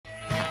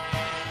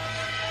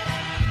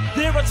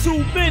There are too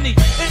many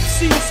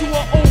MCs who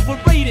are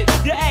overrated.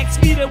 You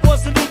ask me, they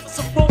wasn't even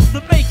supposed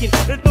to make it.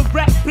 In the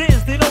rap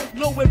biz, they don't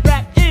know what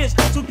rap is.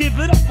 So give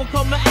it up,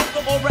 become an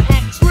actor or an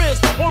actress,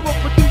 or a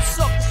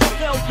producer. So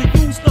they'll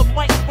use the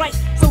mic right.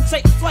 So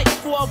take flight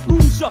for a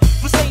bruiser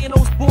for saying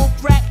those bull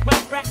crap,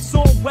 rap,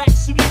 song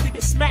wax. You need to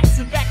get smacked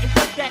and back and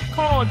cut that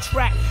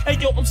contract. Hey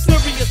yo, I'm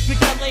serious,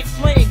 big I ain't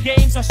playing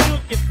games. I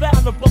should get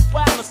found a buck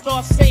wild and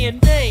start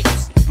saying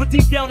names. But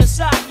deep down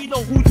inside, you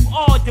know who you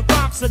are. Your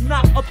rhymes are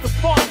not up to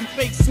par, you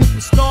fake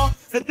superstar.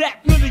 And that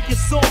really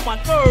gets on my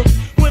nerves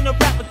when a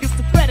rapper gets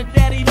the credit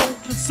that he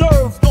don't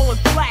deserve. Going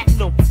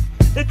platinum,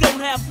 they don't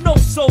have no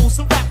soul.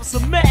 Some rappers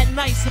are mad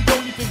nice and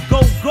don't even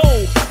go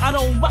gold. I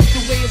don't like the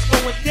way it's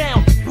going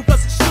down,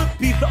 because it should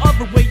be the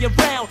other way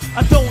around.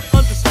 I don't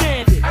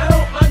understand it. I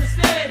don't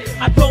understand it.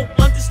 I don't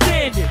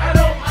understand it. I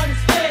don't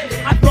understand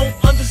it. I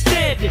don't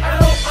understand it. I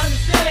don't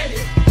understand it.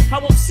 How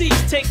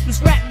MCs take this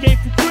rap game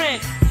for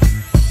granted.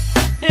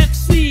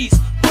 MCs,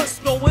 what's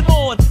going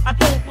on? I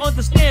don't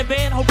understand,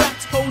 man, how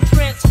rap's code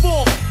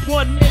transform.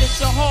 1 minute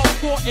you're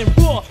hardcore and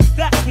raw,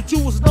 that's what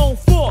you was known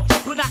for.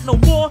 But not no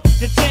more,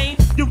 you change,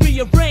 you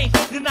rearrange.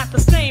 You're not the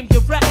same,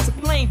 your raps are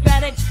plain.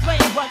 That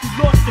explains why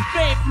you lost your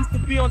fame. Used to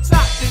be on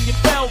top, then you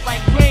fell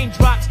like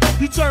raindrops.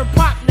 You turn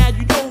pop, now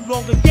you no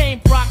longer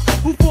game rock.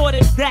 Who thought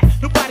it that?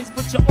 Nobody's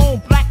but your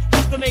own black.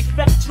 Used to make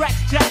fat tracks,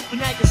 jack, but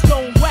now you're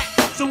stone whack.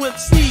 So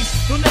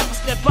MCs, don't ever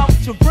step out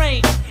your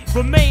range.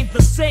 Remain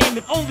the same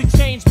and only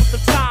change with the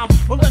time,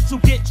 or let you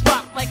get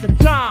dropped like a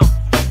dime.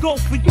 Go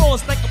for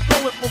yours like a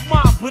poet for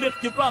mine. But if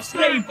you're rough,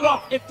 stay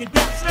rough. If you're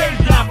down, stay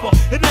dapper.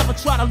 And never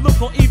try to look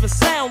or even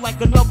sound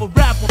like another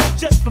rapper,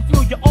 just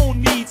fulfill your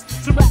own needs.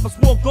 Some rappers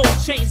wore gold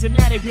chains and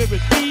now they wear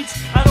it beads.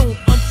 I don't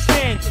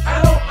understand it.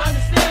 I don't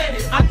understand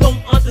it. I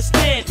don't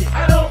understand it.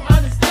 I don't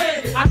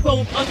understand it. I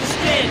don't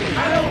understand it.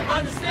 I don't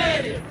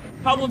understand it.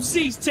 How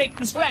MCs take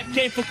this rap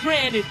game for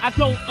granted. I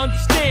don't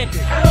understand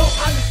it. I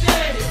don't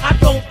understand it. I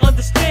don't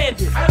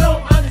understand it. I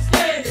don't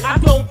understand it. I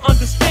don't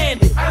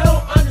understand it. I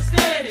don't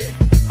understand it.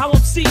 How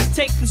MCs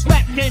take this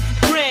rap game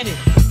for granted.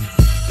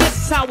 This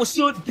is how it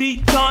should be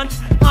done.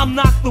 I'm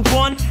not the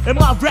one, and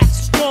my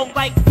rap's strong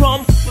like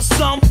rum. For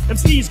some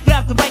MCs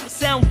grab the mic and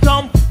sound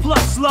dumb,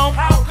 plus slum.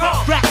 How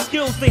come? Rap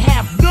skills they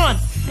have none.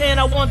 And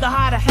I wonder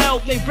how the hell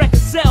they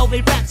reconcile.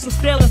 They rap so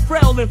stale and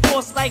frail and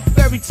forced like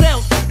fairy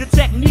tales. The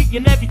technique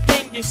and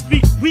everything you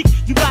speak weak.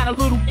 You got a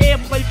little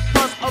airplay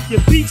because of your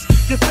beats,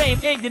 your fame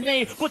and your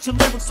name, but your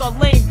lyrics are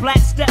lame. Black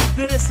step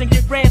to this and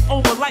get ran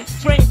over like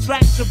train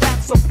tracks. Your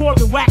raps are poor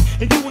and whack,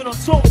 and you went on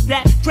tour with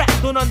that. Trap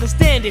don't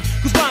understand it,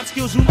 cause rhyme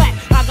skills you lack.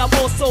 I got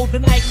more soul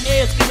than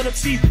nightmares, giving them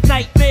cheap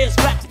nightmares.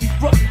 Raps be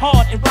broken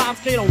hard and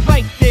rhymes they don't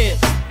write theirs,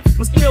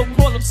 but still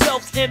call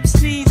themselves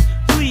MCs.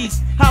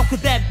 Please, how could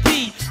that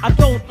be? I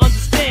don't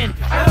understand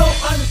it. I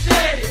don't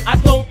understand it. I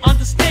don't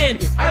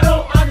understand it. I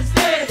don't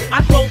understand it.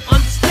 I don't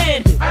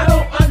understand it. I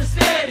don't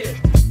understand it.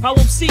 How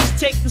MCs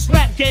take this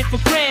rap game for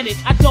granted.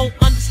 I don't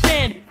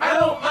understand it. I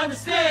don't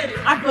understand it.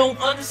 I don't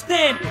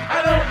understand it.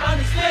 I don't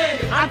understand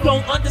it. I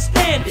don't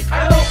understand it.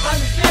 I don't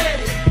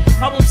understand it.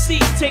 How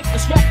MCs take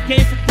this rap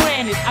game for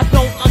granted. I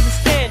don't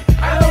understand it.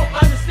 I don't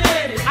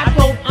understand it. I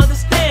don't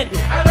understand it.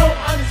 I don't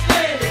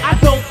understand it. I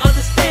don't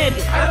understand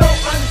it. I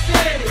don't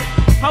understand it.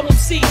 How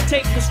MCs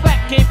take this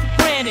rap game for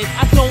granted.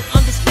 I